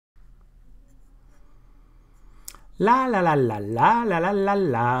La la la la la la la la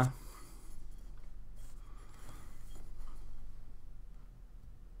la.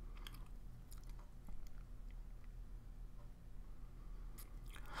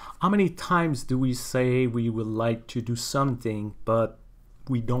 How many times do we say we would like to do something, but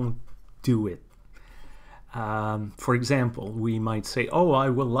we don't do it? For example, we might say, oh, I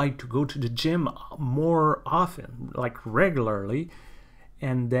would like to go to the gym more often, like regularly,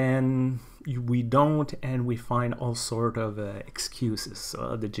 and then we don't, and we find all sort of excuses.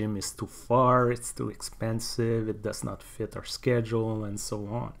 The gym is too far, it's too expensive, it does not fit our schedule, and so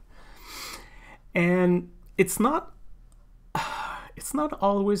on. And it's not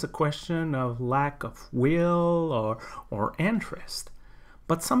always a question of lack of will or interest,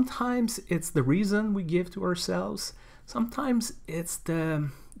 but sometimes it's the reason we give to ourselves. Sometimes it's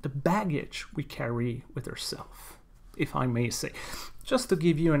the baggage we carry with ourselves, if I may say. Just to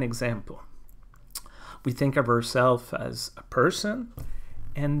give you an example, we think of ourselves as a person,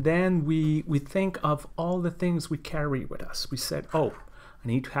 and then we think of all the things we carry with us. We said, oh, I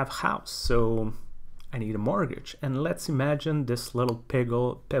need to have a house, so I need a mortgage. And let's imagine this little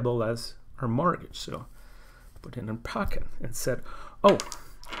pebble as our mortgage. So put it in a pocket and said, oh,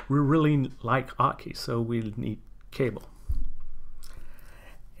 we really like hockey, so we need cable.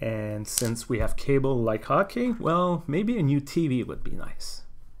 And since we have cable like hockey, well, maybe a new TV would be nice.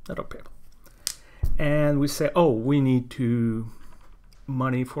 Little pebble. And we say, oh, we need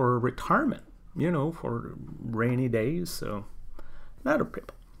money for retirement, for rainy days, so another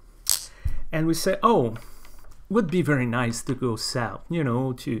pebble. And we say, oh, would be very nice to go south,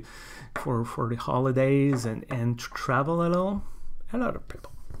 for the holidays and to travel a little. Another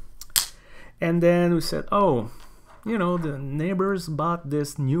pebble. And then we said, oh, the neighbors bought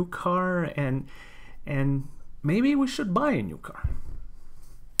this new car, and maybe we should buy a new car.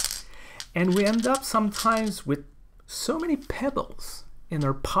 And we end up sometimes with so many pebbles in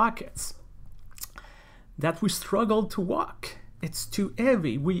our pockets that we struggle to walk. It's too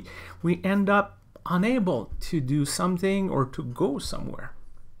heavy. We end up unable to do something or to go somewhere.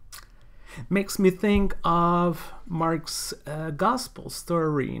 Makes me think of Mark's gospel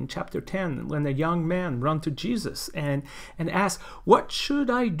story in chapter 10, when a young man ran to Jesus and asked, what should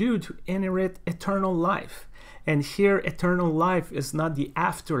I do to inherit eternal life? And here, eternal life is not the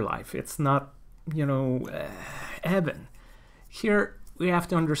afterlife. It's not, heaven. Here, we have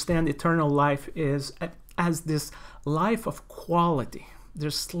to understand eternal life is as this life of quality.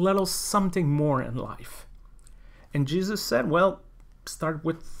 There's little something more in life. And Jesus said, well, start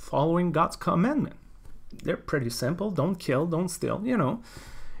with following God's commandment. They're pretty simple. Don't kill, don't steal,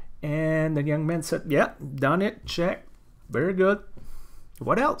 And the young man said, yeah, done it, check. Very good.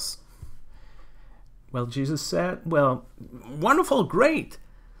 What else? Well, Jesus said, well, wonderful, great.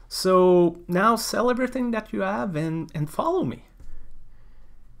 So now sell everything that you have and follow me.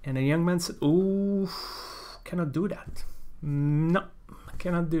 And the young man said, oh, cannot do that. No, I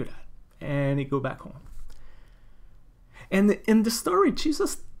cannot do that. And he go back home. And in the story,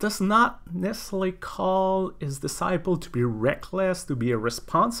 Jesus does not necessarily call his disciple to be reckless, to be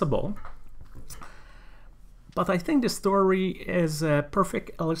irresponsible. But I think the story is a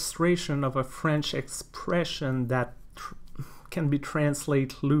perfect illustration of a French expression that can be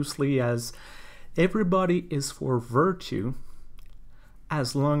translated loosely as everybody is for virtue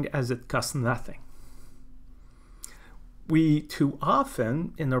as long as it costs nothing. We too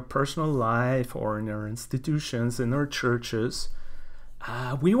often, in our personal life or in our institutions, in our churches,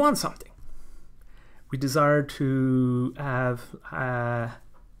 we want something. We desire to have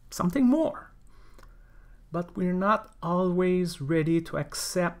something more. But we're not always ready to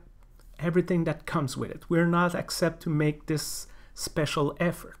accept everything that comes with it. We're not accept to make this special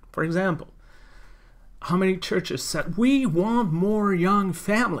effort. For example, how many churches said, we want more young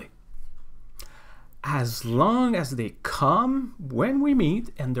family? As long as they come when we meet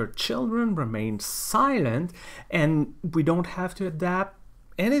and their children remain silent and we don't have to adapt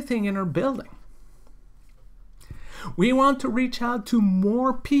anything in our building. We want to reach out to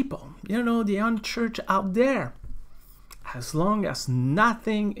more people, the unchurched out there. As long as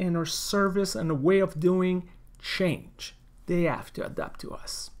nothing in our service and the way of doing change, they have to adapt to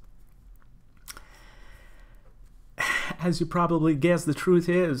us. As you probably guessed, the truth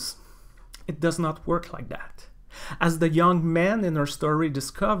is, it does not work like that. As the young men in our story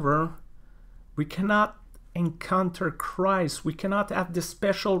discover, we cannot encounter Christ. We cannot have this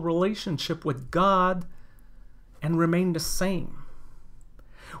special relationship with God and remain the same.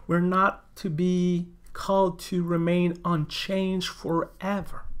 We're not to be called to remain unchanged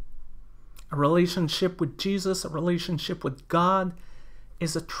forever. A relationship with Jesus, a relationship with God,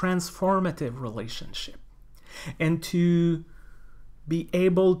 is a transformative relationship. and to be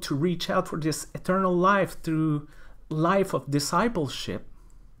able to reach out for this eternal life through life of discipleship,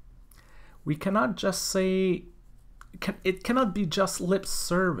 we cannot just say, it cannot be just lip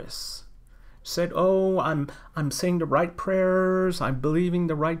service. Said, oh, I'm saying the right prayers, I'm believing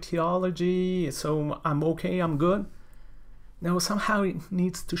the right theology, so I'm okay, I'm good. No, somehow it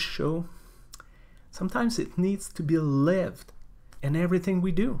needs to show. Sometimes it needs to be lived in everything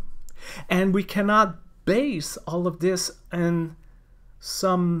we do. And we cannot base all of this on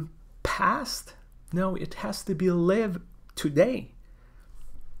some past. No, it has to be lived today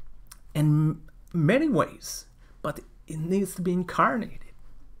in many ways, but it needs to be incarnated.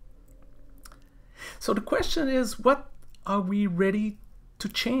 So the question is, what are we ready to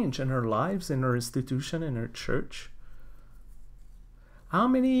change in our lives, in our institution, in our church? How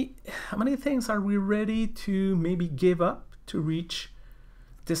many things are we ready to maybe give up to reach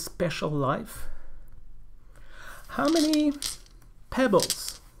this special life? How many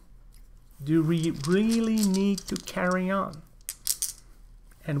pebbles do we really need to carry on?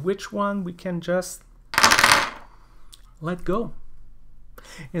 And which one we can just let go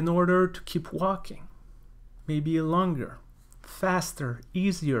in order to keep walking? Maybe longer, faster,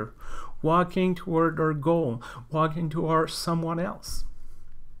 easier, walking toward our goal, walking toward someone else.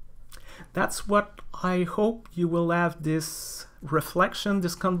 That's what I hope you will have, this reflection,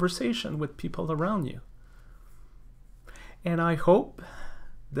 this conversation with people around you. And I hope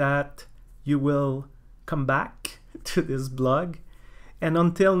that you will come back to this blog. And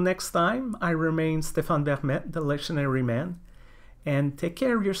until next time, I remain Stéphane Vermette, the Lectionary Man. And take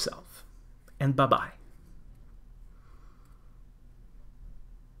care of yourself. And bye-bye.